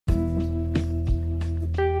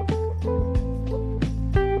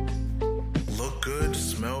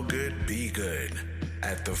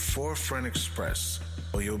The Forefront Express,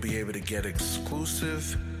 where you'll be able to get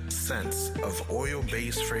exclusive scents of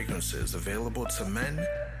oil-based fragrances available to men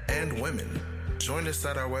and women. Join us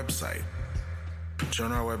at our website.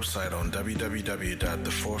 Join our website on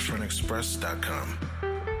www.theforefrontexpress.com.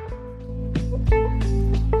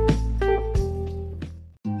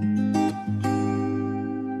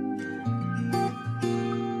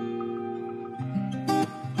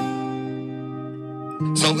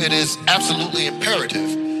 So it is absolutely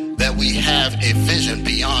imperative that we have a vision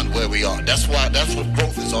beyond where we are. That's what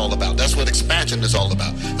growth is all about. That's what expansion is all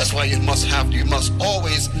about. That's why you must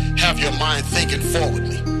always have your mind thinking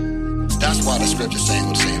forwardly. That's why the scripture's saying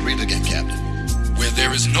what it's saying. Read it again, Captain. Where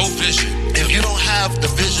there is no vision, if you don't have the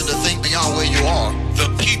vision to think beyond where you are, the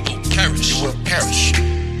people perish. You will perish.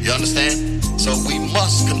 You understand? So we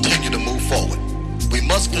must continue to move forward. We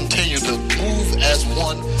must continue to move as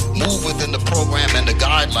one, move within the program and the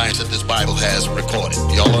guidelines that this Bible has recorded.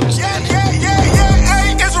 Y'all understand? Yeah.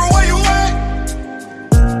 Hey, Israel, where you at?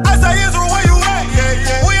 I say, Israel, where you at?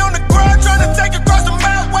 Yeah. We on the ground trying to take across the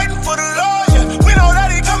map, waiting for the Lord. Yeah. We know that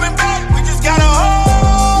he coming back. We just gotta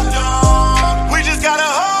hold on. We just gotta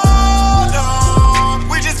hold on.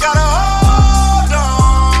 We just gotta hold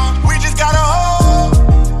on. We just gotta hold.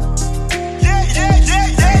 Yeah.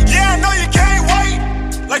 I know you can't wait.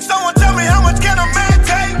 Like someone tell me how much can a man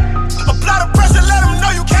take? Apply the pressure, let them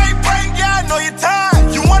know you can't break. Yeah, I know you're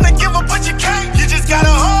tired. You wanna give up, but you can't. You just gotta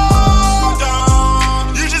hold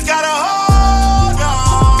on. You just gotta hold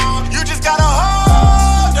on. You just gotta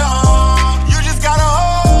hold on. You just gotta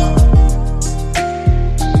hold.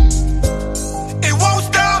 It won't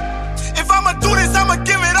stop. If I'ma do this, I'ma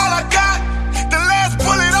give it all I got. The last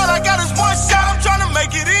bullet, all I got is one shot. I'm trying to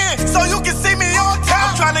make it in, so you can see me on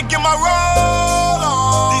top. I'm trying to get my roll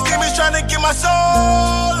on. These demons trying to get my soul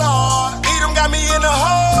on. Edom got me in the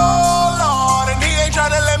hole, Lord, and he ain't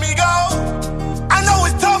trying to let me go. I know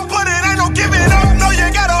it's tough, but it ain't no giving up. No, you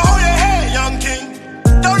gotta hold your head, young king.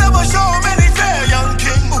 Don't ever show him any fear, young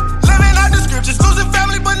king. Living out the scriptures, losing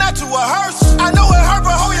family, but not to a hearse. I know it hurt,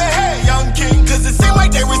 but hold your head, young king. Cause it seems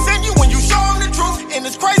like they resent you when you show them the truth. And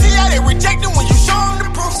it's crazy how they reject it when you show them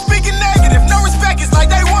the proof. Speaking negative, no respect, it's like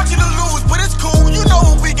they want you to lose. But it's cool, you know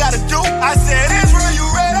what we gotta do. I said, Israel, you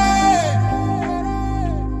ready?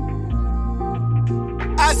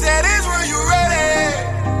 I said, Israel, you ready?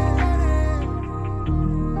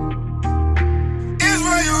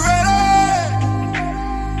 Israel, you ready?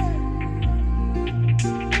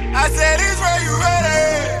 I said, Israel, you ready?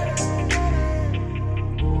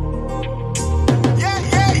 Yeah.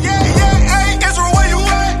 Hey, Israel, where you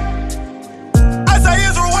at? I say,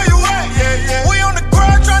 Israel, where you at? Yeah. We on the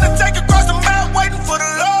ground trying to take across the map, waiting for the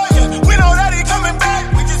Lord. Yeah. We know that he coming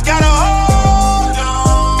back. We just gotta hold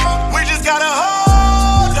on. We just gotta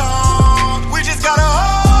hold on. We just gotta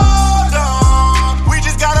hold on. We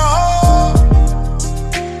just gotta hold.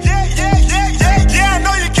 Yeah. I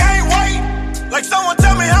know you can't wait. Like someone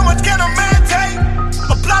tell me how much can a man take?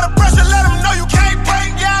 Apply the pressure, let them know you can't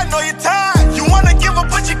break. Yeah, I know you're tired. You wanna give up,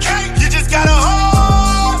 but you can't. You just gotta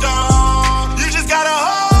hold on. You just gotta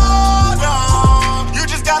hold on. You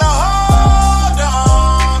just gotta hold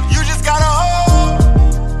on. You just gotta hold.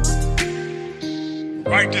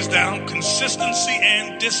 Write this down. Consistency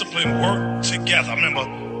and discipline work together. I remember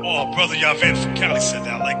Brother Yavin from Cali said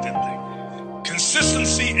that. I like that thing.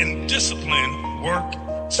 Consistency and discipline work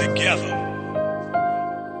together.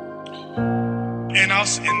 And I'll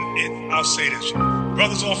say this.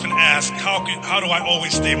 Brothers often ask, how do I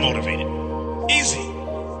always stay motivated? Easy.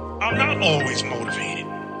 I'm not always motivated,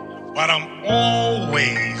 but I'm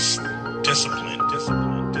always disciplined.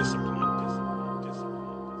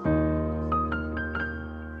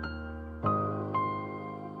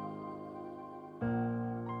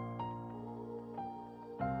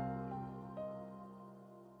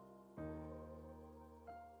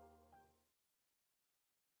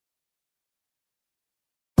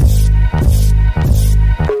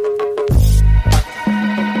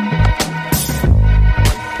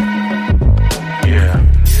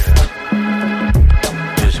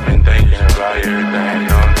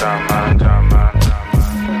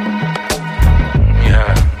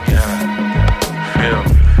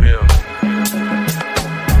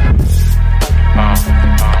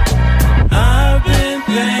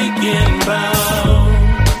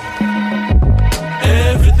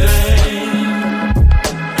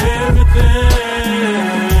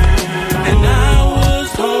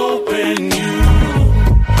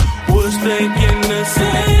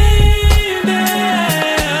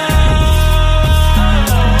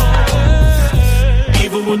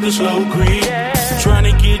 Slow creep, trying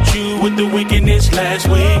to get hit you with the wickedness last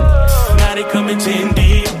week. Now they coming 10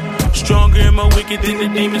 deep. Stronger and more wicked than the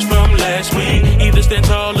demons from last week. Either stand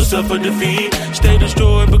tall or suffer defeat. Stay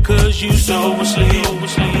destroyed because you so asleep.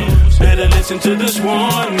 Better listen to this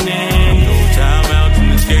warning. No time out in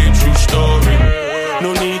this game, true story.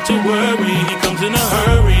 No need to worry, he comes in a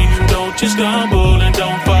hurry. Don't you stumble and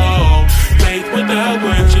don't fall. Faith without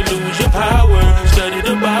works, you lose your power. Study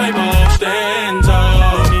the Bible, stand tall.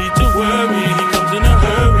 No need to worry, he comes in a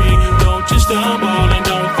hurry. Don't you stumble and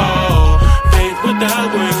don't fall. Faith without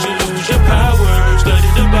works, you lose your power. Study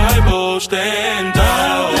the Bible, stand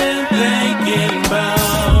tall. I've been thinking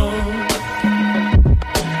about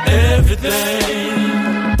everything.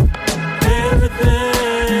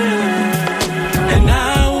 And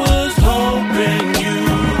I was hoping you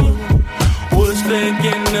was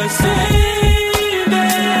thinking the same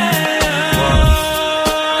thing.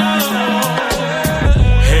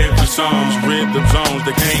 Heavy songs, rhythm zones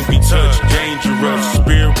that can't be touched. Dangerous,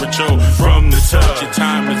 spiritual from the touch. Your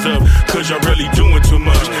time is up, cause you're really doing too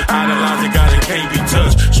much. Idolizing God that can't be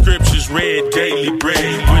touched. Scriptures read, daily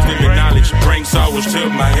bread. Wisdom and knowledge bring sorrows to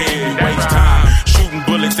my head. We waste time shooting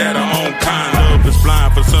bullets at our own kind. Love is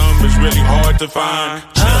blind, for some it's really hard to find.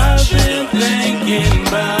 I've been thinking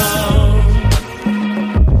about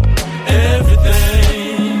everything.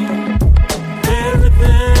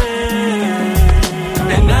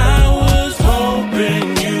 And I was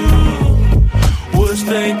hoping you was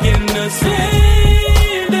thinking the same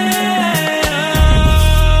thing.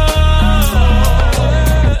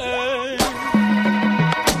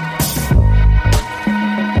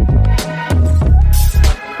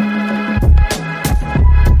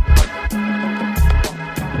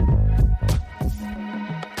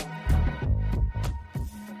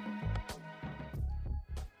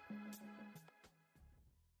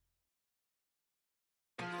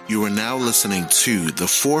 You are now listening to The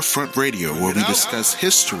Forefront Radio, where we discuss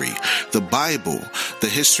history, the Bible, the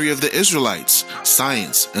history of the Israelites,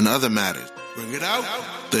 science, and other matters. Bring it out.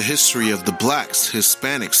 The history of the blacks,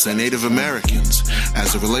 Hispanics, and Native Americans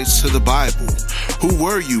as it relates to the Bible. Who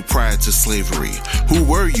were you prior to slavery? Who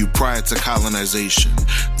were you prior to colonization?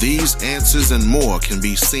 These answers and more can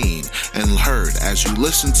be seen and heard as you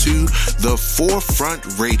listen to The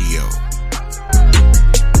Forefront Radio.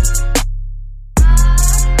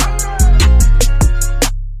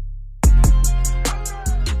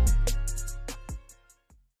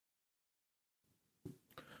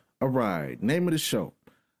 All right, name of the show.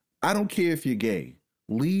 I don't care if you're gay.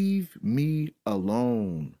 Leave me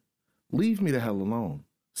alone. Leave me the hell alone.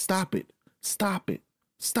 Stop it. Stop it.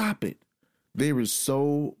 Stop it. There is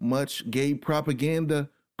so much gay propaganda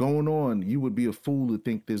going on. You would be a fool to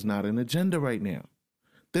think there's not an agenda right now.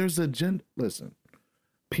 There's an agenda. Listen,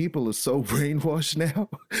 people are so brainwashed now.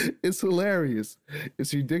 It's hilarious.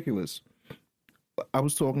 It's ridiculous. I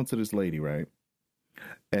was talking to this lady, right?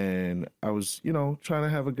 And I was, trying to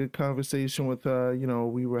have a good conversation with her.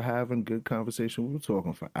 We were having good conversation. We were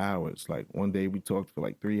talking for hours. Like one day we talked for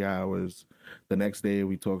like 3 hours. The next day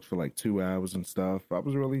we talked for like 2 hours and stuff. I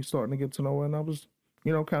was really starting to get to know her, and I was,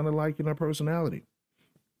 kind of liking her personality.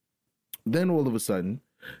 Then all of a sudden,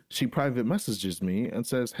 she private messages me and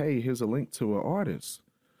says, hey, here's a link to an artist.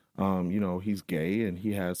 He's gay and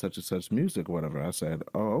he has such and such music or whatever. I said,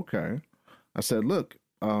 oh, okay. I said, look,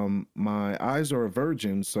 my eyes are a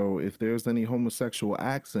virgin, so if there's any homosexual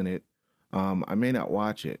acts in it, I may not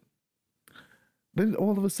watch it. Then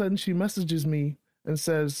all of a sudden she messages me and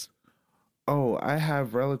says, oh, I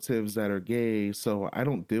have relatives that are gay, so I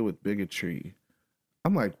don't deal with bigotry.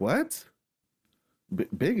 I'm like, what?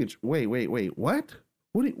 Bigotry? Wait, what?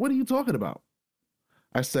 What are you talking about?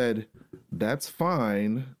 I said, that's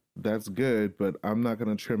fine, that's good, but I'm not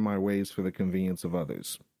going to trim my ways for the convenience of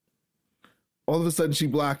others. All of a sudden, she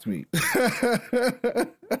blocked me.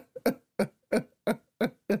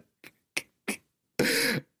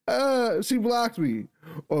 She blocked me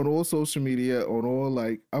on all social media, on all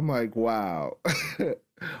I'm like, wow.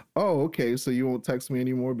 Oh, okay, so you won't text me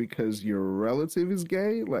anymore because your relative is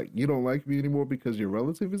gay? Like, you don't like me anymore because your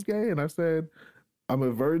relative is gay? And I said, I'm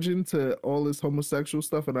a virgin to all this homosexual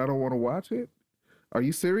stuff and I don't want to watch it? Are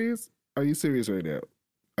you serious? Are you serious right now?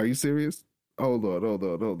 Are you serious? Hold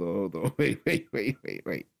on. Wait.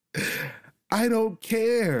 I don't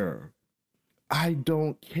care.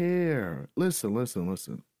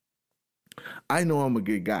 Listen. I know I'm a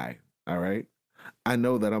good guy, all right? I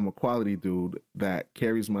know that I'm a quality dude that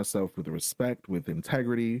carries myself with respect, with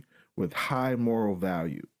integrity, with high moral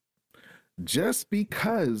value. Just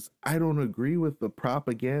because I don't agree with the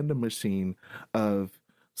propaganda machine of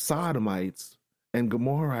sodomites and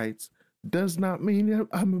Gomorrites does not mean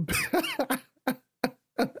I'm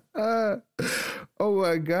a Oh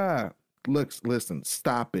my God. Look, listen,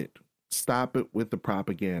 stop it. Stop it with the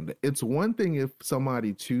propaganda. It's one thing if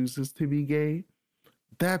somebody chooses to be gay.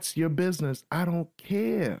 That's your business. I don't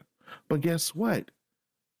care. But guess what?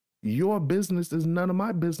 Your business is none of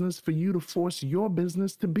my business for you to force your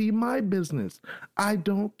business to be my business. I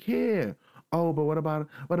don't care. Oh, but what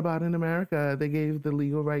about in America? They gave the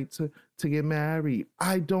legal right to get married.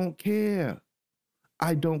 I don't care.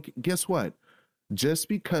 Guess what? Just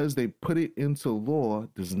because they put it into law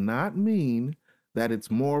does not mean that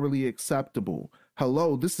it's morally acceptable.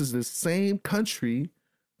 Hello, this is the same country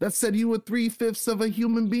that said you were 3/5 of a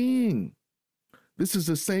human being. This is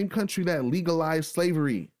the same country that legalized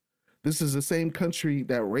slavery. This is the same country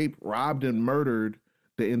that raped, robbed, and murdered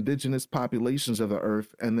the indigenous populations of the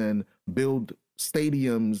earth and then build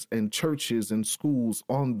stadiums and churches and schools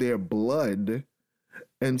on their blood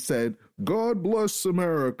and said, God bless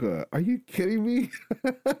America. Are you kidding me?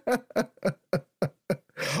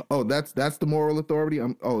 Oh, that's the moral authority?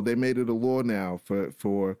 They made it a law now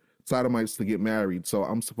for sodomites to get married, so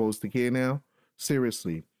I'm supposed to care now?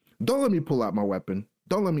 Seriously. Don't let me pull out my weapon.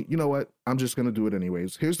 Don't let me, you know what? I'm just going to do it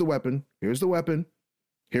anyways. Here's the weapon. Here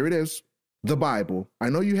it is. The Bible. I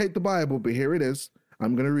know you hate the Bible, but here it is.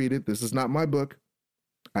 I'm going to read it. This is not my book.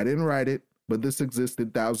 I didn't write it, but this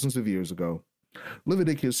existed thousands of years ago.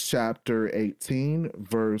 Leviticus chapter 18,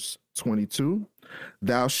 verse 22.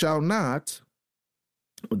 Thou shalt not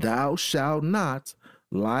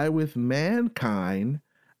lie with mankind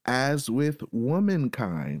as with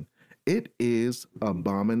womankind. It is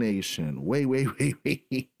abomination. Wait. Wait,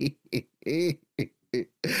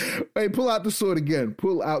 pull out the sword again.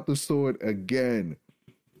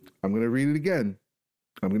 I'm going to read it again.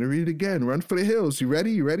 Run for the hills. You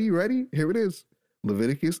ready? Here it is.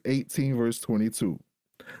 Leviticus 18, verse 22.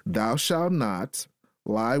 Thou shalt not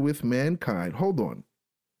lie with mankind. Hold on.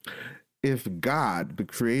 If God, the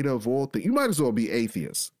creator of all things, you might as well be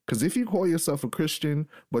atheist. Because if you call yourself a Christian,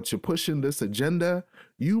 but you're pushing this agenda,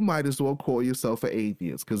 you might as well call yourself an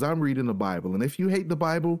atheist. Because I'm reading the Bible. And if you hate the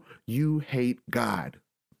Bible, you hate God.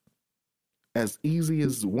 As easy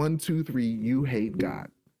as 1, 2, 3, you hate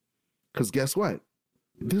God. Because guess what?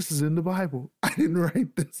 This is in the Bible. I didn't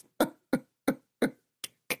write this.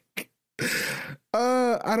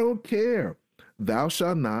 I don't care. Thou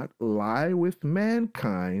shalt not lie with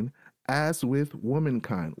mankind as with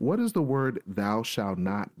womankind. What does the word thou shalt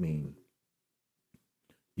not mean?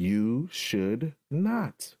 You should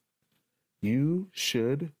not. You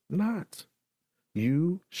should not.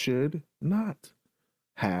 You should not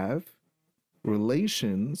have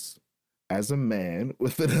relations as a man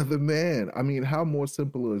with another man. I mean, how more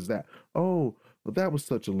simple is that? Oh, well, that was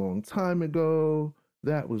such a long time ago.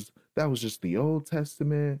 That was just the Old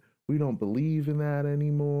Testament. We don't believe in that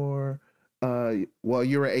anymore. Well,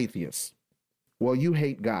 you're an atheist. Well, you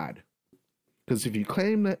hate God. Because if you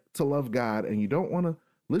claim to love God and you don't want to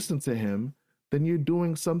listen to him, then you're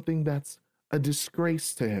doing something that's a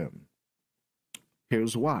disgrace to him.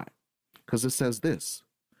 Here's why. Because it says this.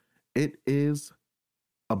 It is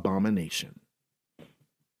abomination.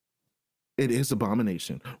 It is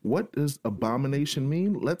abomination. What does abomination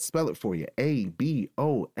mean? Let's spell it for you. A-B-O-M-I-N-A-T-I-O-N.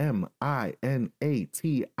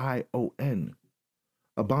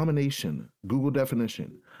 Abomination. Google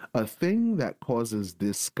definition. A thing that causes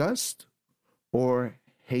disgust or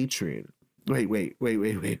hatred. Wait. Wait,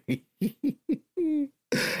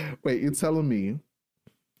 you're telling me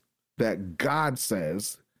that God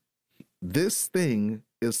says this thing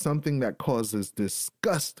is something that causes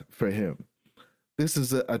disgust for him. This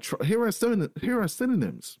is here are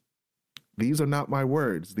synonyms. These are not my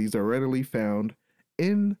words. These are readily found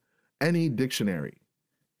in any dictionary.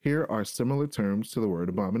 Here are similar terms to the word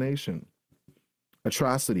abomination.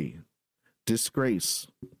 Atrocity, disgrace,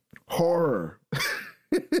 horror.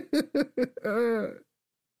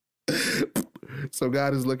 So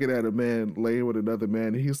God is looking at a man laying with another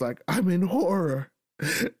man, and he's like, I'm in horror.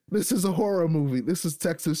 This is a horror movie. This is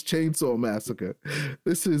Texas Chainsaw Massacre.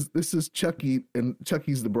 This is Chucky and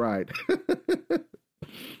Chucky's the Bride.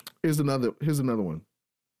 Here's another one.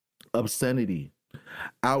 Obscenity,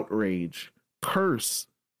 outrage, curse,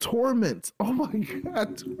 torment. Oh my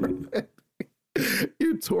God, torment.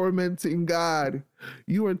 You're tormenting God.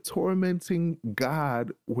 You are tormenting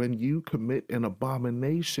God when you commit an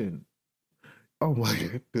abomination. Oh my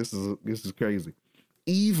God, this is crazy.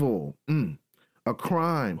 Evil. A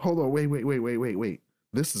crime. Hold on. Wait.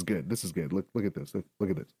 This is good. Look at this. Look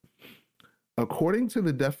at this. According to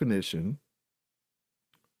the definition,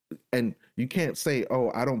 and you can't say,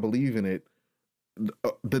 oh, I don't believe in it.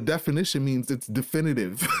 The definition means it's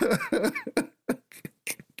definitive.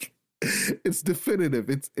 It's definitive.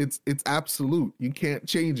 It's absolute. You can't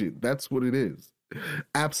change it. That's what it is.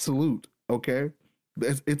 Absolute. Okay.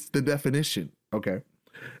 It's the definition. Okay.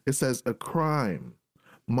 It says a crime,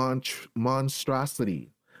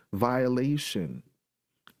 monstrosity, violation,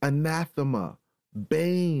 anathema,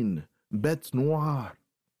 bane, bête noire,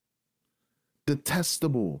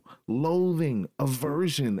 detestable, loathing,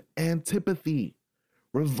 aversion, antipathy,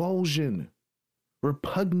 revulsion,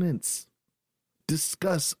 repugnance,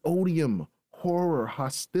 disgust, odium, horror,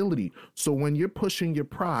 hostility. So when you're pushing your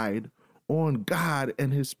pride on God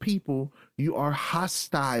and his people, you are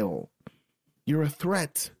hostile. You're a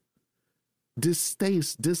threat.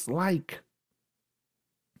 Distaste, dislike.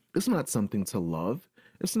 It's not something to love.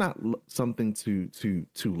 It's not something to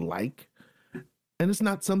like. And it's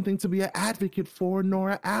not something to be an advocate for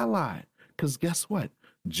nor an ally. Because guess what?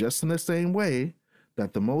 Just in the same way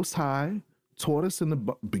that the Most High taught us in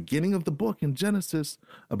the beginning of the book in Genesis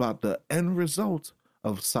about the end result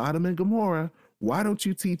of Sodom and Gomorrah, why don't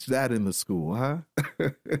you teach that in the school, huh?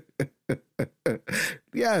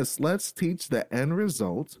 Yes, let's teach the end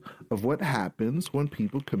result of what happens when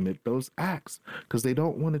people commit those acts, because they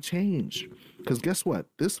don't want to change. Because guess what?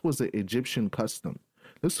 This was an Egyptian custom.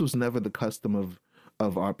 This was never the custom of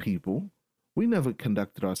our people. We never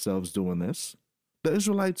conducted ourselves doing this. The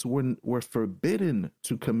Israelites were forbidden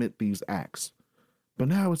to commit these acts. But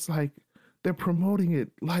now it's like they're promoting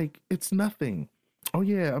it like it's nothing. Oh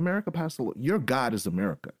yeah, America passed a law. Your God is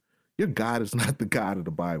America. Your God is not the God of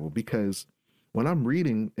the Bible, because when I'm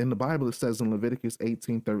reading in the Bible, it says in Leviticus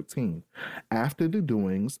 18:13, after the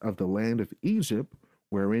doings of the land of Egypt,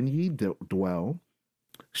 wherein ye dwell,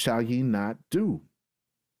 shall ye not do.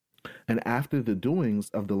 And after the doings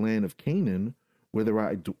of the land of Canaan, whether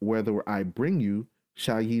I bring you,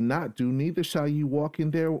 shall ye not do, neither shall ye walk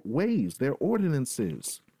in their ways, their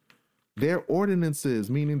ordinances. Their ordinances,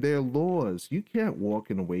 meaning their laws. You can't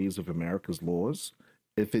walk in the ways of America's laws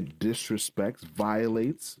if it disrespects,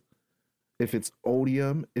 violates, if it's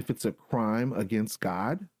odium, if it's a crime against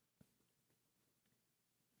God.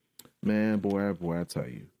 Man, boy, I tell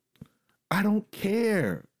you, I don't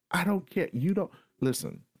care. I don't care. You don't,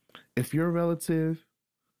 listen, if your relative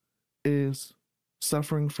is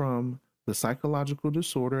suffering from the psychological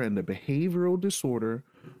disorder and the behavioral disorder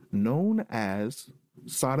known as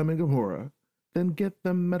Sodom and Gomorrah, then get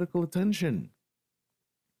them medical attention.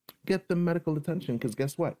 Get them medical attention, because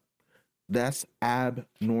guess what? That's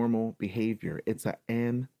abnormal behavior. It's an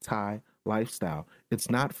anti-lifestyle. It's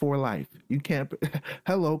not for life. You can't,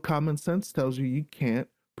 hello, common sense tells you you can't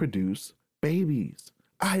produce babies.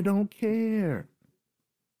 I don't care.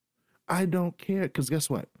 I don't care, because guess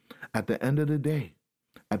what? At the end of the day,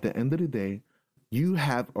 you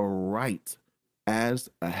have a right as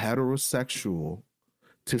a heterosexual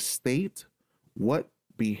to state what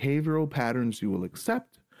behavioral patterns you will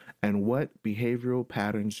accept and what behavioral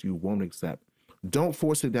patterns you won't accept. Don't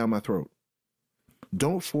force it down my throat.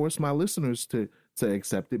 Don't force my listeners to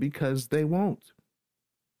accept it, because they won't.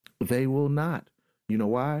 They will not. You know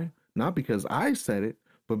why? Not because I said it,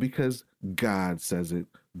 but because God says it.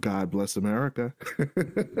 God bless America.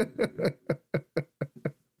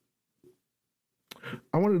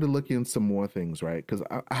 I wanted to look in some more things, right? Because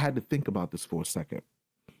I had to think about this for a second.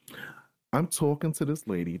 I'm talking to this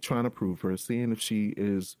lady, trying to prove her, seeing if she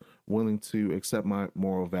is willing to accept my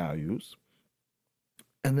moral values.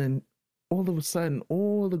 And then all of a sudden,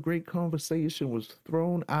 all the great conversation was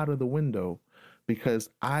thrown out of the window because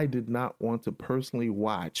I did not want to personally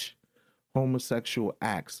watch homosexual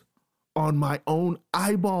acts on my own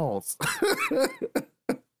eyeballs.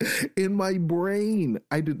 In my brain,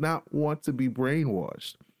 I did not want to be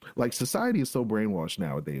brainwashed. Like, society is so brainwashed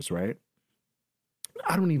nowadays, right?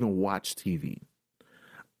 I don't even watch TV.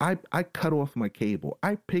 I cut off my cable.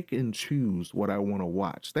 I pick and choose what I want to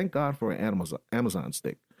watch. Thank God for an Amazon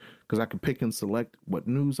stick, because I can pick and select what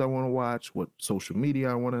news I want to watch, what social media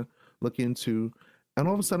I want to look into. And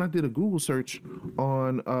all of a sudden, I did a Google search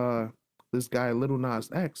on this guy, Lil Nas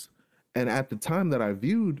X. And at the time that I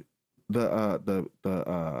viewed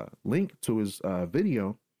the link to his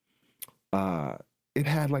video, it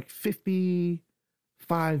had like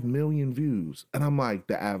 55 million views. And I'm like,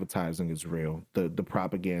 the advertising is real. The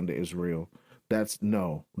propaganda is real. That's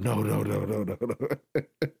no. I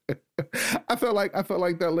felt like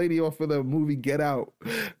that lady off of the movie Get Out.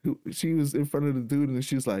 She was in front of the dude and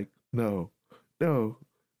she's like, no.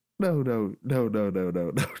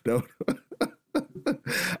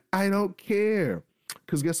 I don't care.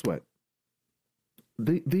 Because guess what?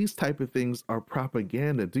 These type of things are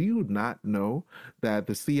propaganda. Do you not know that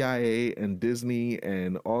the CIA and Disney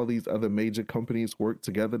and all these other major companies work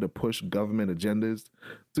together to push government agendas?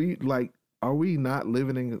 Are we not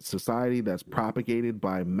living in a society that's propagated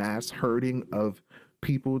by mass herding of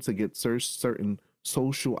people to get certain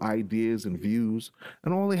social ideas and views?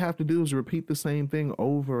 And all they have to do is repeat the same thing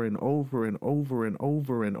over and over and over and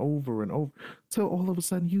over and over and over till all of a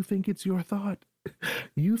sudden you think it's your thought.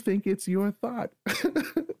 You think it's your thought.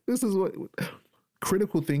 This is what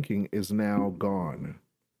critical thinking is now gone,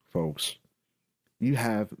 folks. You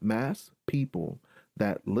have mass people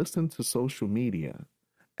that listen to social media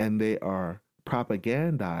and they are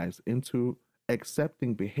propagandized into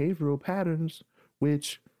accepting behavioral patterns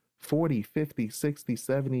which 40, 50, 60,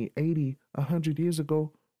 70, 80, 100 years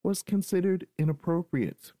ago was considered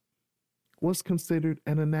inappropriate, was considered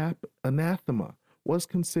an anathema, was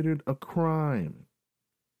considered a crime.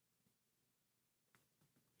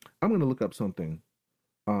 I'm going to look up something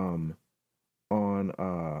on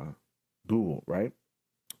Google, right?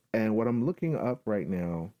 And what I'm looking up right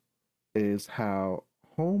now is how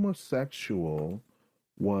homosexual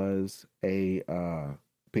was a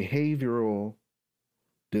behavioral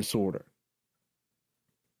disorder.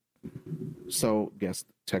 So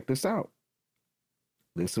check this out.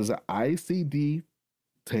 This is an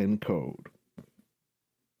ICD-10 code.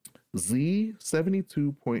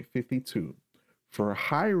 Z72.52 for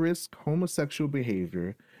high-risk homosexual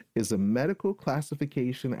behavior is a medical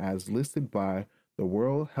classification as listed by the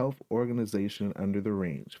World Health Organization under the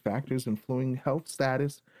range, factors influencing health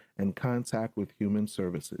status and contact with human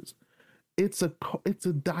services. It's a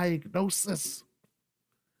diagnosis.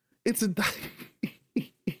 It's a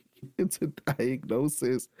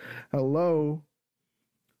diagnosis. Hello.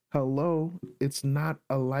 It's not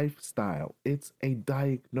a lifestyle. It's a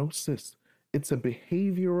diagnosis. It's a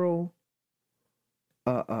behavioral.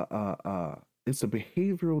 It's a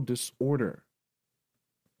behavioral disorder.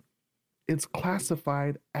 It's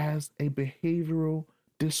classified as a behavioral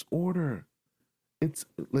disorder.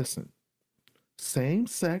 Listen, same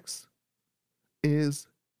sex is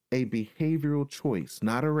a behavioral choice,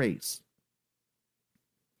 not a race.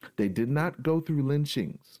 They did not go through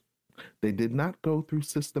lynchings. They did not go through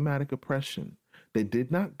systematic oppression. They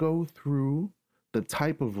did not go through the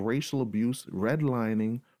type of racial abuse,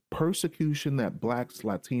 redlining, persecution that Blacks,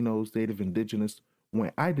 Latinos, Native Indigenous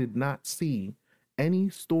went. I did not see any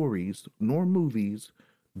stories nor movies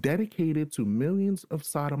dedicated to millions of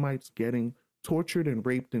sodomites getting tortured and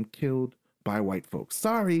raped and killed by white folks.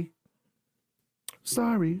 Sorry,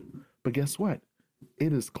 but guess what?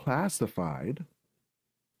 It is classified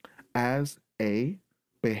as a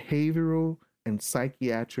behavioral and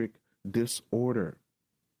psychiatric disorder.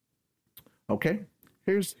 Okay,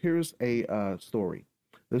 here's a story.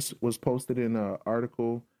 This was posted in an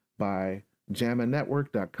article by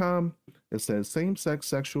JamANetwork.com. It says same-sex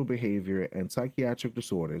sexual behavior and psychiatric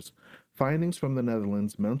disorders, findings from the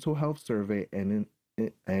Netherlands Mental Health Survey and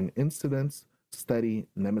Incidence Study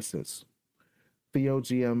Nemesis. Theo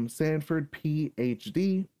G.M. Sanford,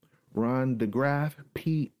 Ph.D., Ron DeGraff,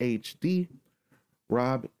 Ph.D.,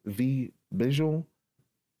 Rob V. Bijl,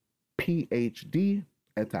 Ph.D.,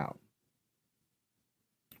 et al.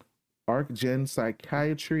 ArcGen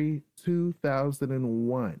Psychiatry,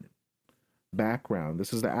 2001. Background.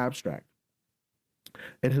 This is the abstract.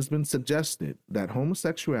 It has been suggested that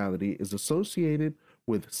homosexuality is associated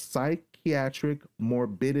with psychiatric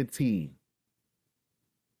morbidity.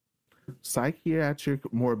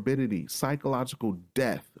 Psychiatric morbidity, psychological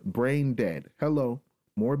death, brain dead. Hello,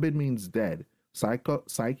 morbid means dead.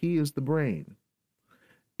 Psyche is the brain.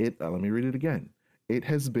 Let me read it again. It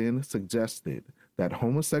has been suggested that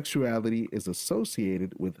homosexuality is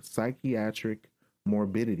associated with psychiatric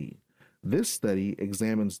morbidity. This study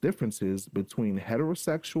examines differences between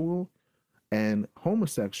heterosexual and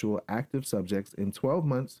homosexual active subjects in 12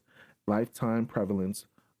 months lifetime prevalence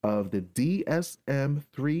of the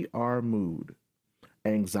DSM-3R mood,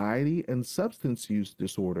 anxiety, and substance use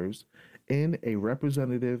disorders in a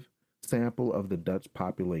representative sample of the Dutch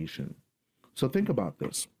population. So think about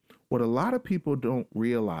this. What a lot of people don't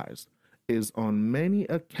realize is on many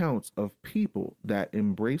accounts of people that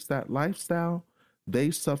embrace that lifestyle, they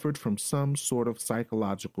suffered from some sort of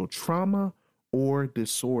psychological trauma or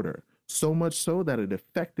disorder, so much so that it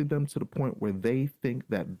affected them to the point where they think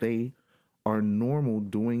that they are normal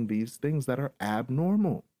doing these things that are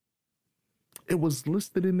abnormal. It was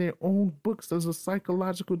listed in their own books as a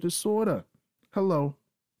psychological disorder. Hello.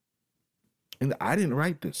 And I didn't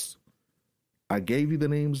write this. I gave you the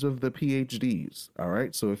names of the PhDs. All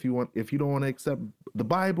right. So if you don't want to accept the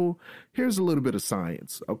Bible, here's a little bit of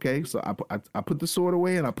science. Okay. So I put the sword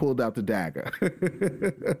away and I pulled out the dagger.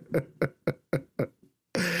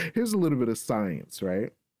 Here's a little bit of science,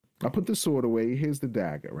 right? I put the sword away. Here's the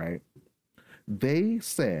dagger, right? They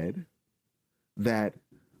said that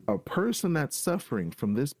a person that's suffering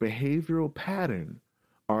from this behavioral pattern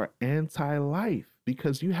are anti-life,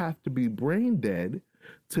 because you have to be brain dead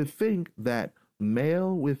to think that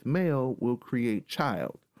male with male will create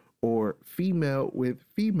child, or female with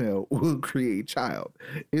female will create child.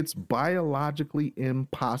 It's biologically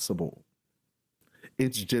impossible.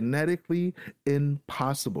 It's genetically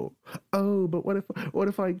impossible. Oh, but what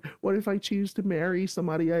if I choose to marry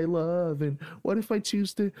somebody I love? And what if I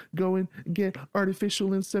choose to go and get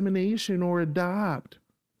artificial insemination or adopt?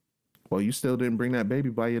 Well, you still didn't bring that baby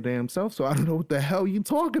by your damn self, so I don't know what the hell you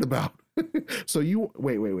talking about. So you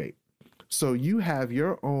wait. So you have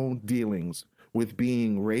your own dealings with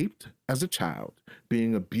being raped as a child,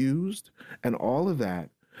 being abused, and all of that.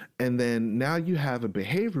 And then now you have a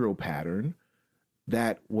behavioral pattern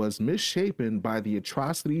that was misshapen by the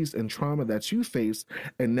atrocities and trauma that you face.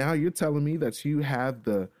 And now you're telling me that you have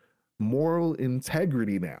the moral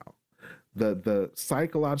integrity now, the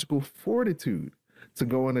psychological fortitude to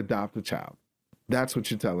go and adopt a child. That's what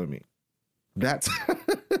you're telling me. That's,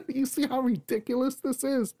 you see how ridiculous this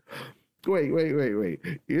is? Wait.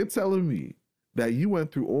 You're telling me that you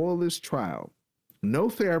went through all this trial, no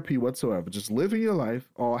therapy whatsoever, just living your life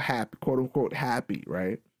all happy, quote unquote happy,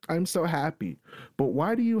 right? I'm so happy. But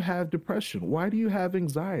why do you have depression? Why do you have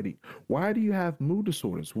anxiety? Why do you have mood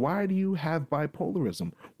disorders? Why do you have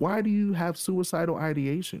bipolarism? Why do you have suicidal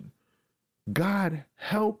ideation? God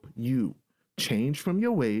help you change from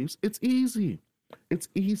your ways. It's easy. It's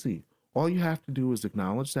easy. All you have to do is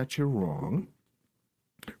acknowledge that you're wrong,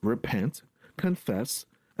 repent, confess,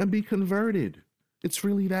 and be converted. It's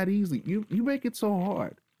really that easy. You make it so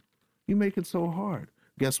hard. You make it so hard.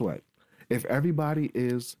 Guess what? If everybody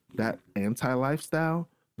is that anti-lifestyle,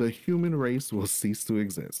 the human race will cease to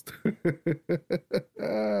exist.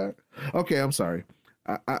 Okay, I'm sorry.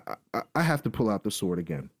 I have to pull out the sword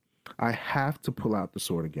again.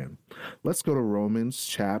 Let's go to Romans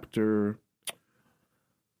chapter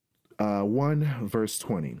 1, verse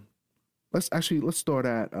 20. Let's start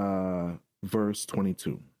at verse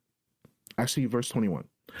 22. Actually, verse 21.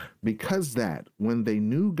 Because that when they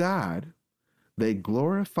knew God, they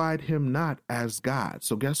glorified him not as God.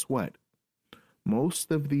 So guess what? Most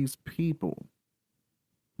of these people,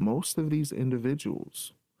 most of these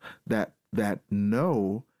individuals that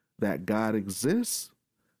know that God exists,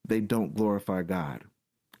 they don't glorify God.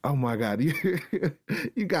 Oh my God.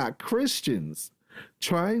 You got Christians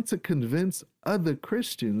trying to convince other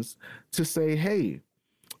Christians to say, hey,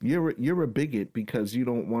 you're a bigot because you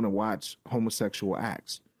don't want to watch homosexual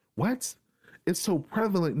acts. What? It's so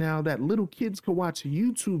prevalent now that little kids can watch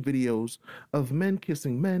YouTube videos of men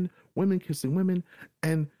kissing men, women kissing women,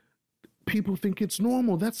 and people think it's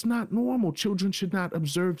normal. That's not normal. Children should not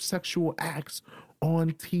observe sexual acts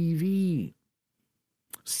on TV.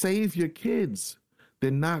 Save your kids.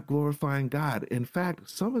 They're not glorifying God. In fact,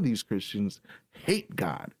 some of these Christians hate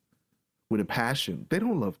God with a passion. They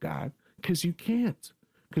don't love God because you can't.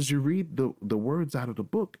 Because you read the words out of the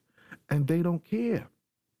book and they don't care.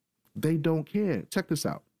 They don't care. Check this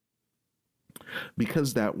out.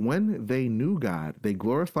 Because that when they knew God, they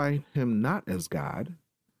glorified him not as God,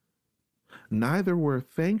 neither were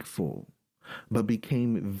thankful, but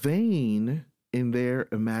became vain in their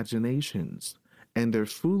imaginations, and their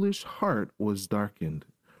foolish heart was darkened.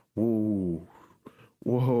 Whoa.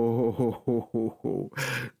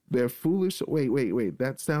 They're foolish. Wait.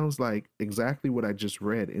 That sounds like exactly what I just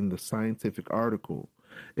read in the scientific article.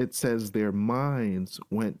 It says their minds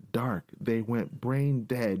went dark. They went brain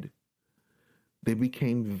dead. They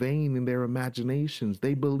became vain in their imaginations.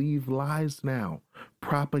 They believe lies now.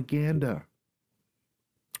 Propaganda.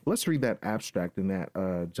 Let's read that abstract in that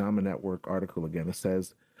JAMA Network article again. It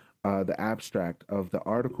says the abstract of the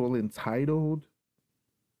article entitled,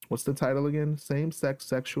 what's the title again? Same-sex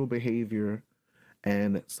sexual behavior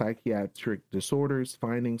and psychiatric disorders,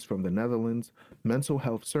 findings from the Netherlands Mental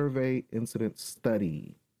Health Survey Incident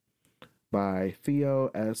Study by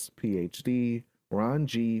Theo S. PhD, Ron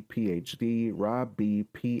G. PhD, Rob B.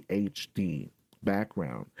 PhD.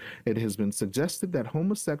 Background. It has been suggested that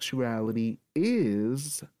homosexuality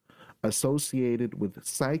is associated with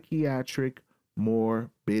psychiatric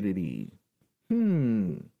morbidity.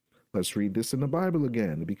 Let's read this in the Bible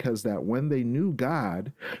again. Because that when they knew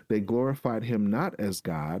God, they glorified him not as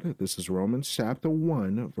God. This is Romans chapter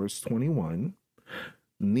 1, verse 21.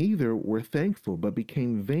 Neither were thankful, but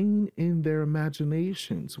became vain in their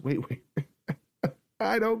imaginations. Wait.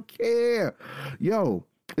 I don't care. Yo,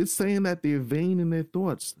 it's saying that they're vain in their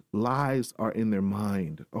thoughts. Lies are in their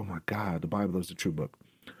mind. Oh my God, the Bible is the true book.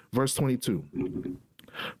 Verse 22.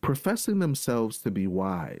 Professing themselves to be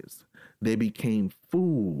wise, they became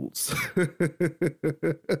fools.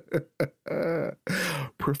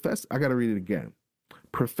 I got to read it again.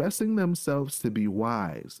 Professing themselves to be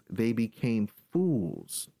wise, they became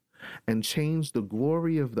fools and changed the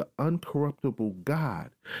glory of the uncorruptible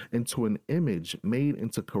God into an image made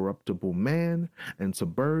into corruptible man, and to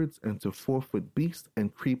birds, and to four-foot beasts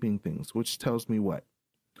and creeping things, which tells me what?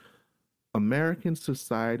 American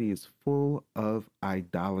society is full of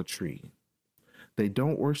idolatry. They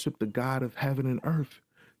don't worship the God of heaven and earth.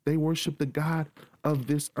 They worship the God of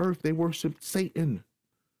this earth. They worship Satan.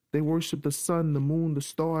 They worship the sun, the moon, the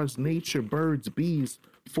stars, nature, birds, bees,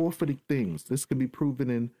 four-footed things. This can be proven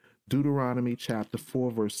in Deuteronomy chapter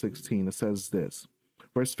 4, verse 16. It says this,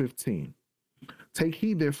 verse 15.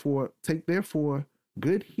 Take therefore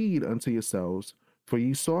good heed unto yourselves, for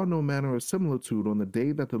ye saw no manner of similitude on the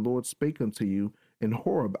day that the Lord spake unto you in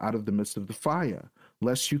Horeb out of the midst of the fire,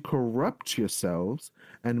 lest you corrupt yourselves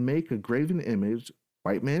and make a graven image,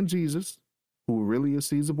 white man Jesus, who really is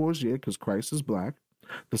Caesar Borgia because Christ is black,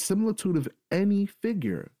 the similitude of any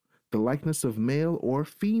figure, the likeness of male or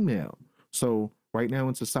female. So right now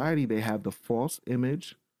in society, they have the false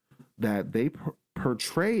image that they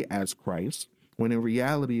portray as Christ, when in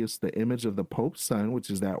reality it's the image of the Pope's son, which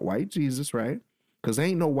is that white Jesus, right? Because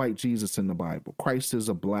ain't no white Jesus in the Bible. Christ is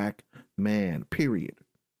a black man, period.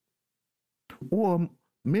 Or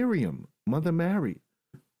Miriam, Mother Mary,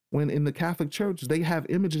 when in the Catholic Church, they have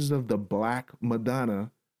images of the black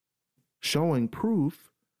Madonna showing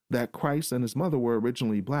proof that Christ and his mother were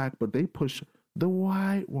originally black, but they push the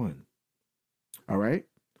white one. All right?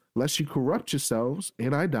 Lest you corrupt yourselves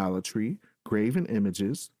in idolatry, graven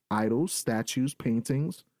images, idols, statues,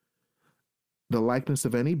 paintings, the likeness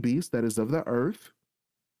of any beast that is of the earth,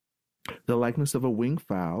 the likeness of a winged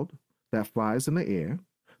fowl that flies in the air,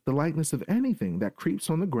 the likeness of anything that creeps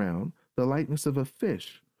on the ground, the likeness of a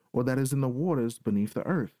fish, or that is in the waters beneath the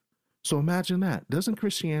earth. So imagine that. Doesn't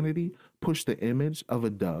Christianity push the image of a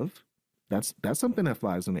dove? That's something that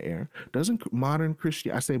flies in the air. Doesn't modern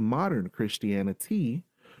Christianity,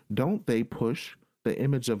 don't they push the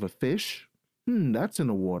image of a fish? That's in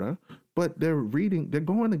the water. But they're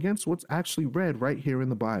going against what's actually read right here in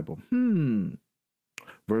the Bible.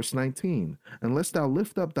 Verse 19, unless thou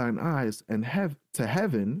lift up thine eyes and to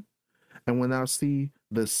heaven, and when thou see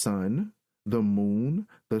the sun, the moon,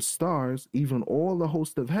 the stars, even all the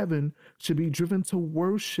host of heaven, should be driven to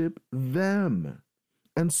worship them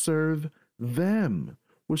and serve them,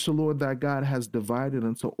 which the Lord thy God has divided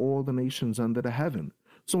unto all the nations under the heaven.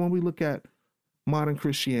 So when we look at modern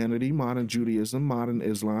Christianity, modern Judaism, modern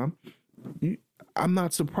Islam, I'm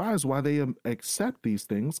not surprised why they accept these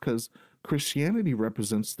things, because Christianity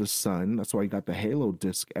represents the sun. That's why you got the halo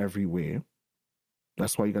disc everywhere.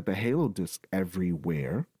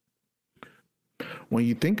 When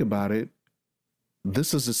you think about it,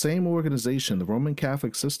 this is the same organization, the Roman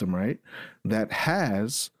Catholic system, right, that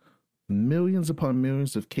has millions upon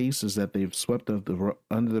millions of cases that they've swept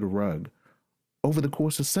under the rug over the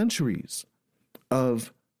course of centuries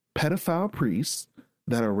of pedophile priests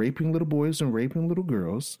that are raping little boys and raping little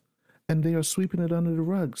girls, and they are sweeping it under the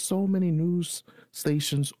rug. So many news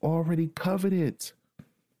stations already covered it.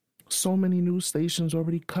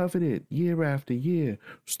 Year after year.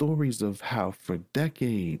 Stories of how for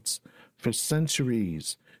decades, for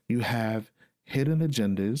centuries, you have hidden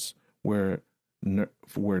agendas where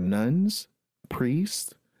nuns,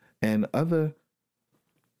 priests, and other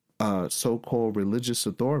so-called religious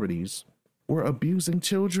authorities were abusing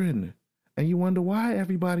children. And you wonder why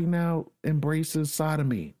everybody now embraces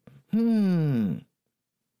sodomy. They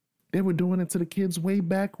were doing it to the kids way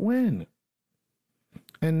back when.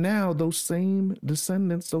 And now those same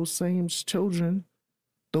descendants, those same children,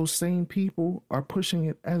 those same people are pushing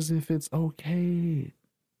it as if it's okay.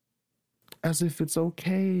 This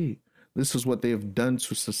is what they have done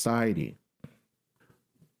to society.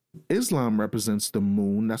 Islam represents the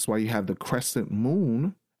moon. That's why you have the crescent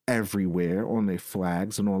moon everywhere on their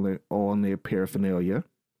flags and on their paraphernalia.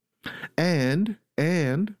 And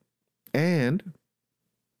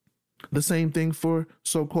the same thing for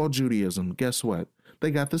so-called Judaism. Guess what?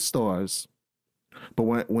 They got the stars.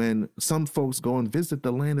 But when some folks go and visit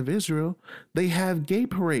the land of Israel, they have gay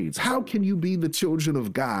parades. How can you be the children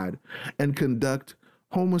of God and conduct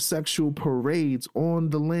homosexual parades on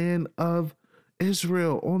the land of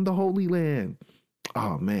Israel, on the Holy Land?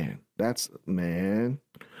 Oh, man.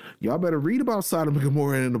 Y'all better read about Sodom and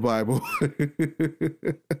Gomorrah in the Bible.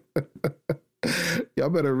 Y'all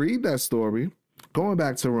better read that story. Going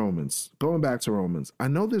back to Romans. I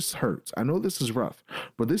know this hurts. I know this is rough,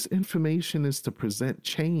 but this information is to present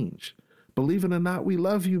change. Believe it or not, we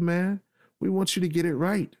love you, man. We want you to get it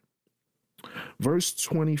right. Verse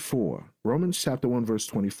 24, Romans chapter 1, verse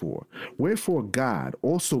 24. Wherefore God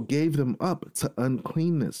also gave them up to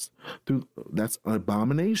uncleanness, that's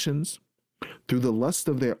abominations, through the lust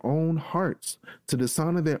of their own hearts, to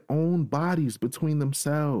dishonor their own bodies between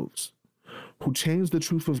themselves, who changed the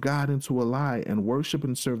truth of God into a lie, and worship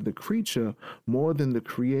and serve the creature more than the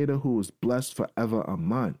Creator, who is blessed forever.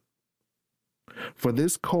 Amen. For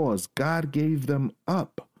this cause God gave them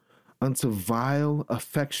up unto vile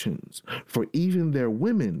affections, for even their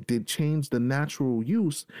women did change the natural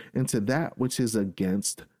use into that which is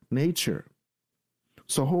against nature.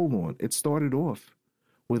 So hold on, it started off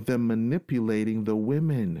with them manipulating the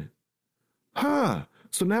women.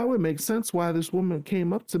 So now it makes sense why this woman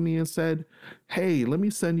came up to me and said, hey, let me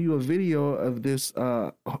send you a video of this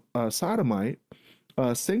sodomite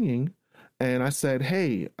singing. And I said,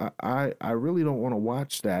 hey, I really don't want to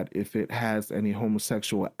watch that if it has any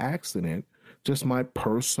homosexual acts in it. Just my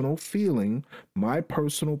personal feeling, my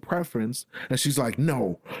personal preference. And she's like,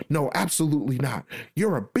 no, absolutely not.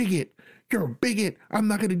 You're a bigot. You're a bigot. I'm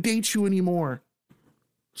not going to date you anymore.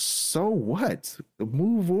 So what?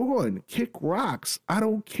 Move on. Kick rocks. I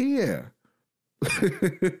don't care.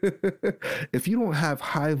 If you don't have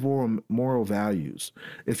high moral values,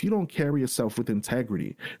 if you don't carry yourself with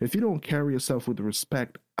integrity, if you don't carry yourself with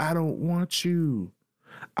respect, I don't want you.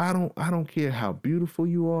 I don't care how beautiful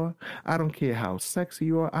you are. I don't care how sexy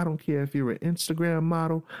you are. I don't care if you're an Instagram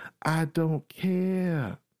model. I don't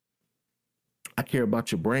care. I care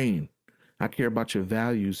about your brain. I care about your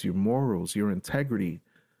values, your morals, your integrity.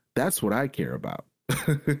 That's what I care about.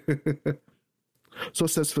 So it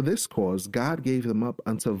says, for this cause, God gave them up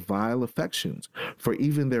unto vile affections, for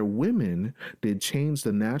even their women did change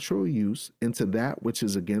the natural use into that which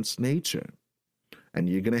is against nature. And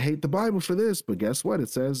you're going to hate the Bible for this, but guess what? It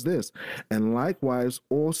says this, and likewise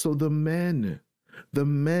also the men,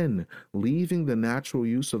 leaving the natural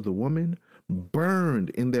use of the woman, burned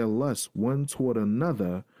in their lust one toward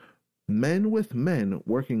another, men with men,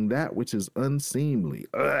 working that which is unseemly.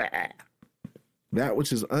 That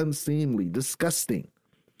which is unseemly, disgusting,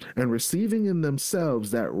 and receiving in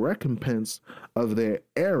themselves that recompense of their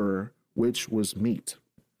error which was meet.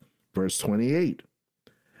 Verse 28,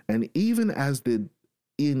 and even as they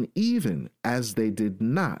did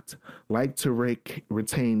not like to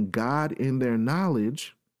retain God in their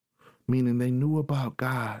knowledge, meaning they knew about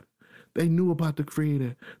God, they knew about the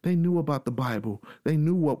Creator, they knew about the Bible, they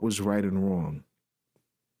knew what was right and wrong.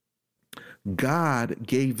 God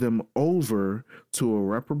gave them over to a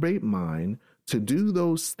reprobate mind to do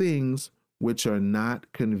those things which are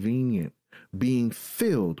not convenient, being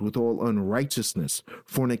filled with all unrighteousness,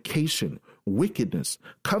 fornication, wickedness,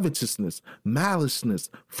 covetousness, maliceness,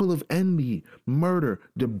 full of envy, murder,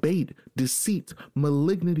 debate, deceit,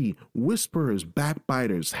 malignity, whisperers,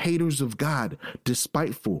 backbiters, haters of God,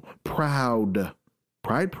 despiteful, proud,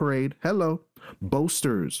 pride parade, hello,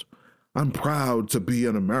 boasters. I'm proud to be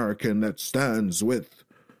an American that stands with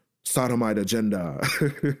sodomite agenda.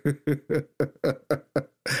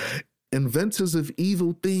 Inventors of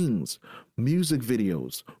evil things, music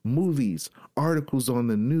videos, movies, articles on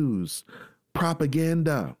the news,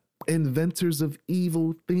 propaganda, inventors of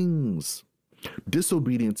evil things.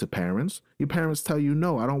 Disobedient to parents. Your parents tell you,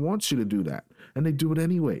 no, I don't want you to do that. And they do it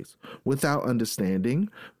anyways. Without understanding,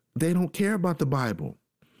 they don't care about the Bible.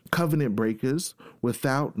 Covenant breakers,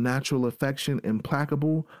 without natural affection,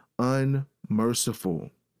 implacable,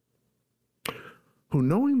 unmerciful, who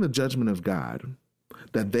knowing the judgment of God,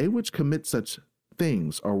 that they which commit such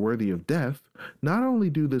things are worthy of death, not only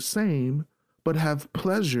do the same, but have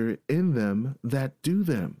pleasure in them that do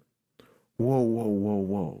them.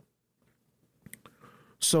 Whoa.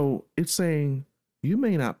 So it's saying you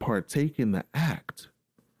may not partake in the act,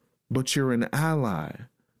 but you're an ally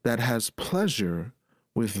that has pleasure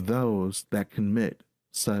with those that commit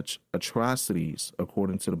such atrocities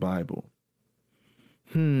according to the Bible.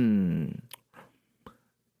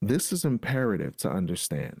 This is imperative to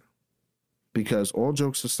understand, because all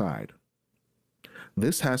jokes aside,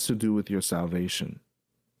 this has to do with your salvation.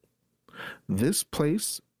 This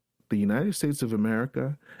place, the United States of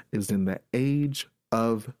America, is in the age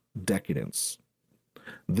of decadence.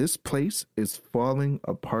 This place is falling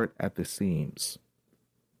apart at the seams.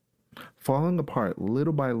 Falling apart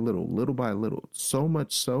little by little, so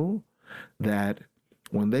much so that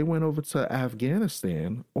when they went over to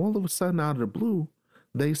Afghanistan, all of a sudden out of the blue,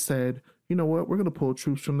 they said, you know what, we're going to pull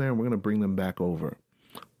troops from there and we're going to bring them back over.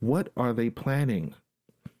 What are they planning?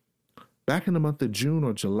 Back in the month of June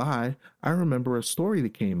or July, I remember a story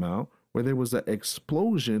that came out where there was an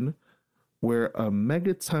explosion where a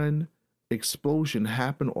megaton explosion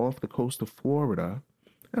happened off the coast of Florida,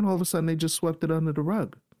 and all of a sudden they just swept it under the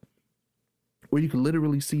rug. Where you can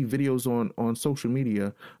literally see videos on social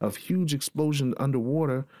media of huge explosions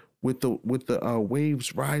underwater with the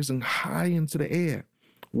waves rising high into the air.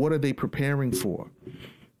 What are they preparing for?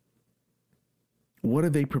 What are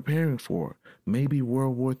they preparing for? Maybe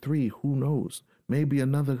World War III, who knows? Maybe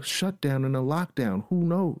another shutdown and a lockdown, who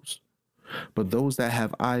knows? But those that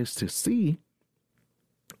have eyes to see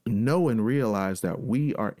know and realize that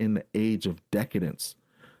we are in the age of decadence.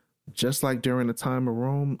 Just like during the time of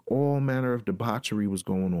Rome, all manner of debauchery was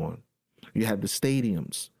going on. You had the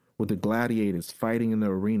stadiums with the gladiators fighting in the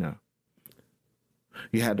arena.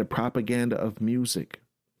 You had the propaganda of music.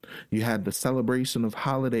 You had the celebration of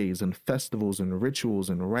holidays and festivals and rituals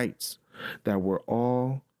and rites that were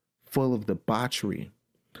all full of debauchery.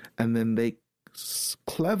 And then they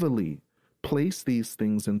cleverly placed these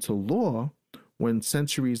things into law when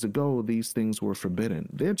centuries ago these things were forbidden.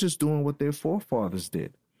 They're just doing what their forefathers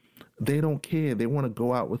did. They don't care. They want to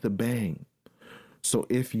go out with a bang. So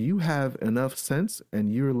if you have enough sense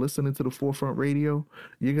and you're listening to the Forefront Radio,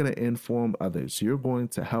 you're going to inform others. You're going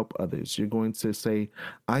to help others. You're going to say,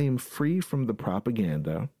 I am free from the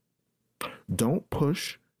propaganda. Don't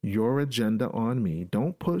push your agenda on me.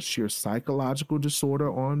 Don't push your psychological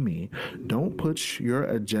disorder on me. Don't push your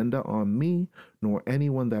agenda on me nor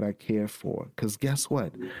anyone that I care for. Because guess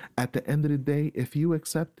what? At the end of the day, if you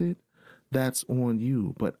accept it, that's on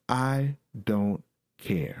you. But I don't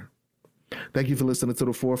care. Thank you for listening to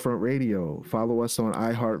the Forefront Radio. Follow us on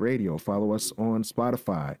iHeartRadio. Follow us on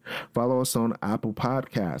Spotify. Follow us on Apple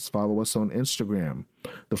Podcasts. Follow us on Instagram,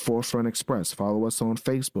 The Forefront Express. Follow us on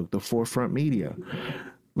Facebook, The Forefront Media.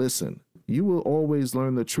 Listen, you will always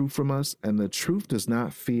learn the truth from us, and the truth does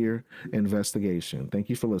not fear investigation. Thank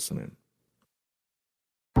you for listening.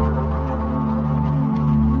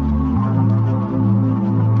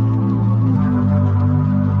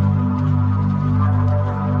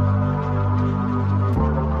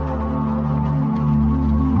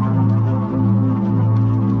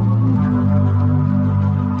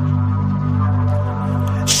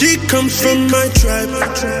 She comes from my tribe.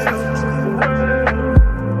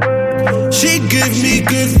 She gives me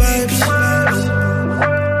good vibes.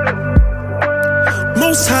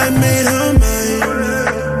 Most High made her mine.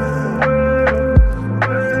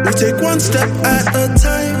 We take one step at a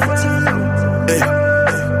time. Hey,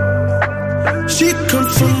 hey. She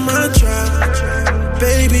comes from my tribe.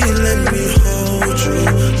 Baby, let me hold you.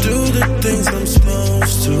 Do the things I'm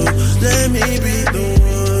supposed to. Let me be the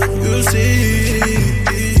one you see.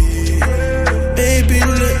 Baby,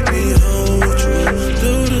 let me hold you.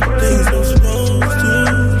 Do the things I'm supposed to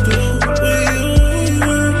do with you.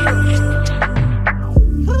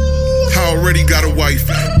 I already got a wife.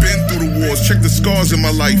 Been through the wars, check the scars in my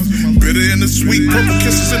life. Bitter and the sweet, purple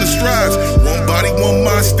kisses and the strides. One body, one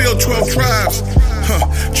mind, still 12 tribes.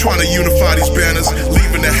 Trying to unify these banners,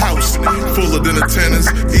 leaving the house fuller than the tenors.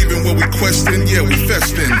 Even when we question, yeah, we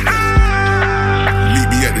festin'. Meet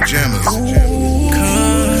me at the Jammers.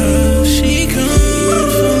 She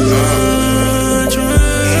comes from my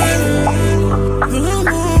tribe.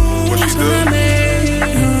 What she do?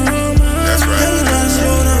 That's right.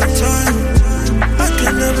 I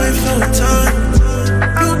can never wait for time.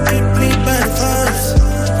 You give me bad vibes,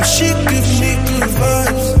 but she gives me good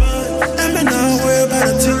vibes. Let me know where about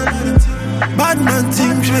the team. Bad man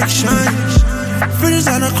team make shine. Fridges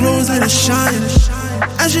on her clothes and it shine.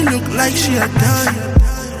 And she look like she a dime.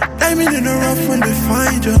 Diamond in the rough when they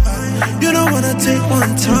find you. You don't wanna take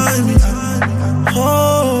one time.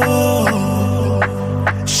 Oh,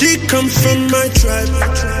 she comes from my tribe.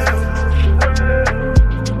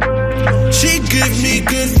 She gives me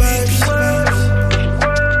good vibes.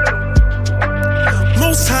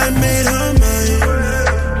 Most High made her mine.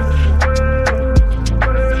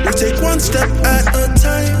 We take one step at a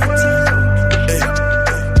time. Hey.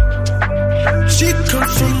 She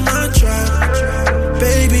comes from my tribe.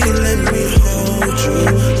 Baby, let me hold you.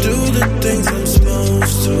 Do the things I'm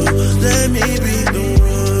supposed to. Let me be the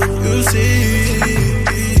one you see.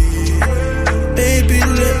 Baby,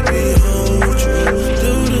 let me hold you.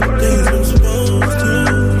 Do the things I'm supposed to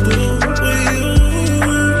do with you.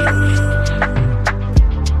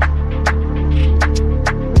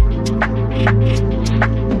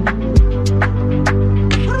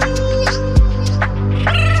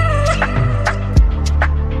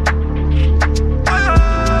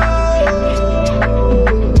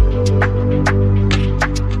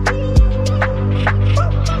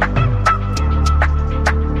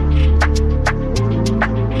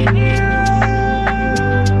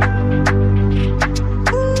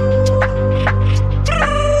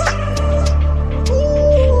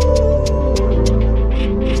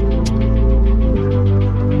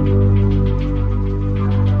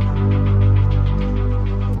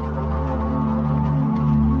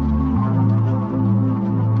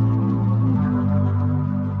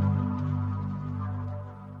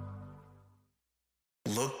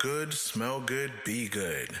 Look good, smell good, be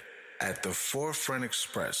good at the Forefront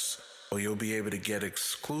Express, or you'll be able to get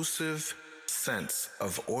exclusive scents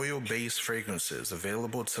of oil-based fragrances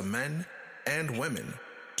available to men and women.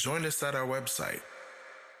 Join us at our website.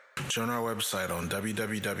 Join our website on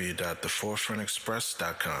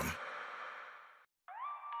www.theforefrontexpress.com.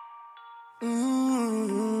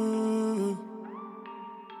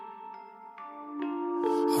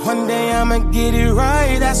 One day I'ma get it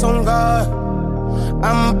right, that's on God.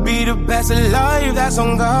 I'ma be the best alive, that's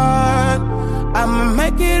on God. I'ma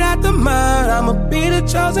make it out the mud, I'ma be the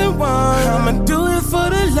chosen one. I'ma do it for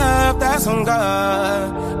the love, that's on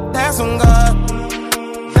God. That's on God.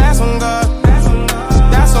 That's on God. That's on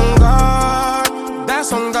God. That's on God.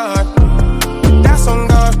 That's on God. That's on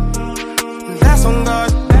God. That's on God.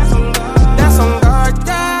 That's on God. That's on God.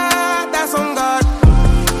 Yeah, that's on God.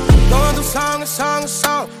 Going through song and song and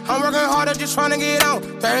song. I'm working harder just trying to get on.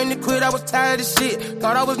 Threatening to quit, I was tired of shit.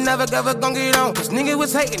 Thought I was never ever gonna get on. Cause niggas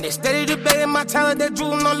was hating, they steady debating my talent, they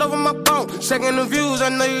drooling all over my bone. Checking the views, I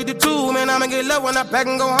know you do too. Man, I'ma get love when I pack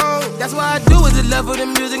and go home. That's why I do is the love for the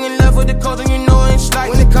music and love for the culture, you know it ain't slight.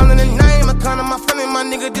 When it comes to the name, I come to my family, my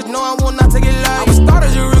nigga, just know I will not take it light. I was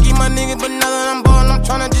started as a rookie, my nigga, but now that I'm ballin', I'm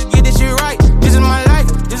tryna just get this shit right. This is my life,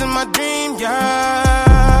 this is my dream,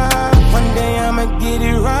 yeah. One day I'ma get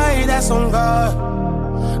it right, that's on God.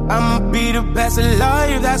 I'ma be the best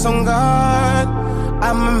alive, that's on God.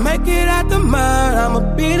 I'ma make it out the mud, I'ma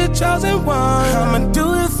be the chosen one. I'ma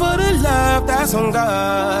do it for the love, that's on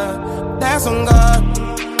God. That's on God.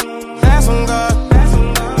 That's on God. That's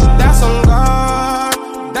on God. That's on God.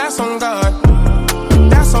 That's on God.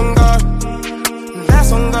 That's on God.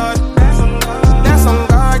 That's on God. That's on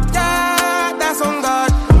God. Yeah, that's on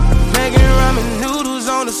God. Making ramen noodles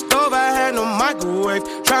on the stove, I had no microwave.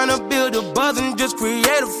 Trying to build a buzz and just create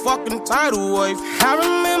a fucking tidal wave. I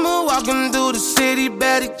remember walking through the city,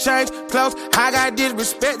 barely changed clothes. I got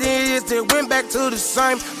disrespected, yes, it went back to the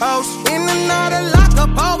same house. In and out of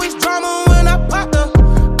lockup, always drama when I popped up.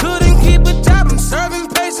 Couldn't keep a job, I'm serving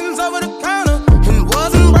patients over the counter. And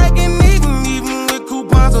wasn't breaking even with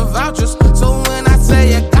coupons or vouchers. So when I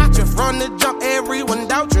say I got you from the jump, everyone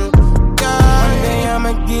doubt you. God, one day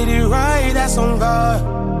I'ma get it right, that's on God.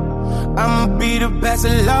 I'ma be the best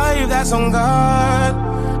alive, that's on God.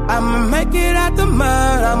 I'ma make it out the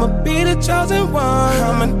mud, I'ma be the chosen one.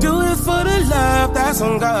 I'ma do it for the love, that's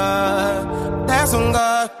on God. That's on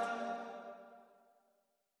God.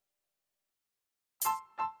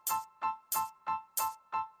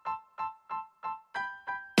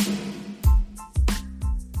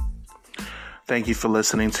 Thank you for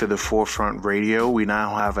listening to the Forefront Radio. We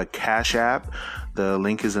now have a Cash App. The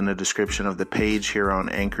link is in the description of the page here on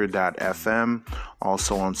Anchor.fm,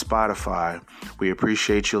 also on Spotify. We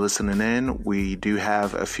appreciate you listening in. We do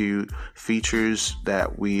have a few features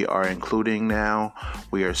that we are including now.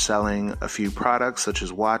 We are selling a few products such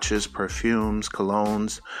as watches, perfumes,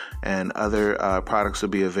 colognes, and other products will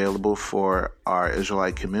be available for our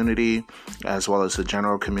Israelite community as well as the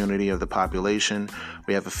general community of the population.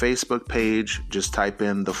 We have a Facebook page. Just type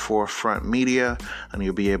in the Forefront Media and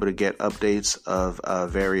you'll be able to get updates of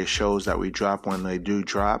various shows that we drop when they do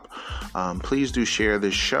drop. Please do share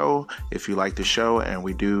this show if you like the show, and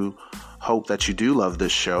we do hope that you do love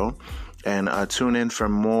this show. And tune in for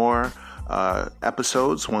more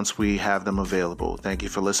episodes once we have them available. Thank you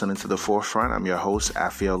for listening to The Forefront. I'm your host,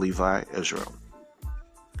 Afiel Levi Israel.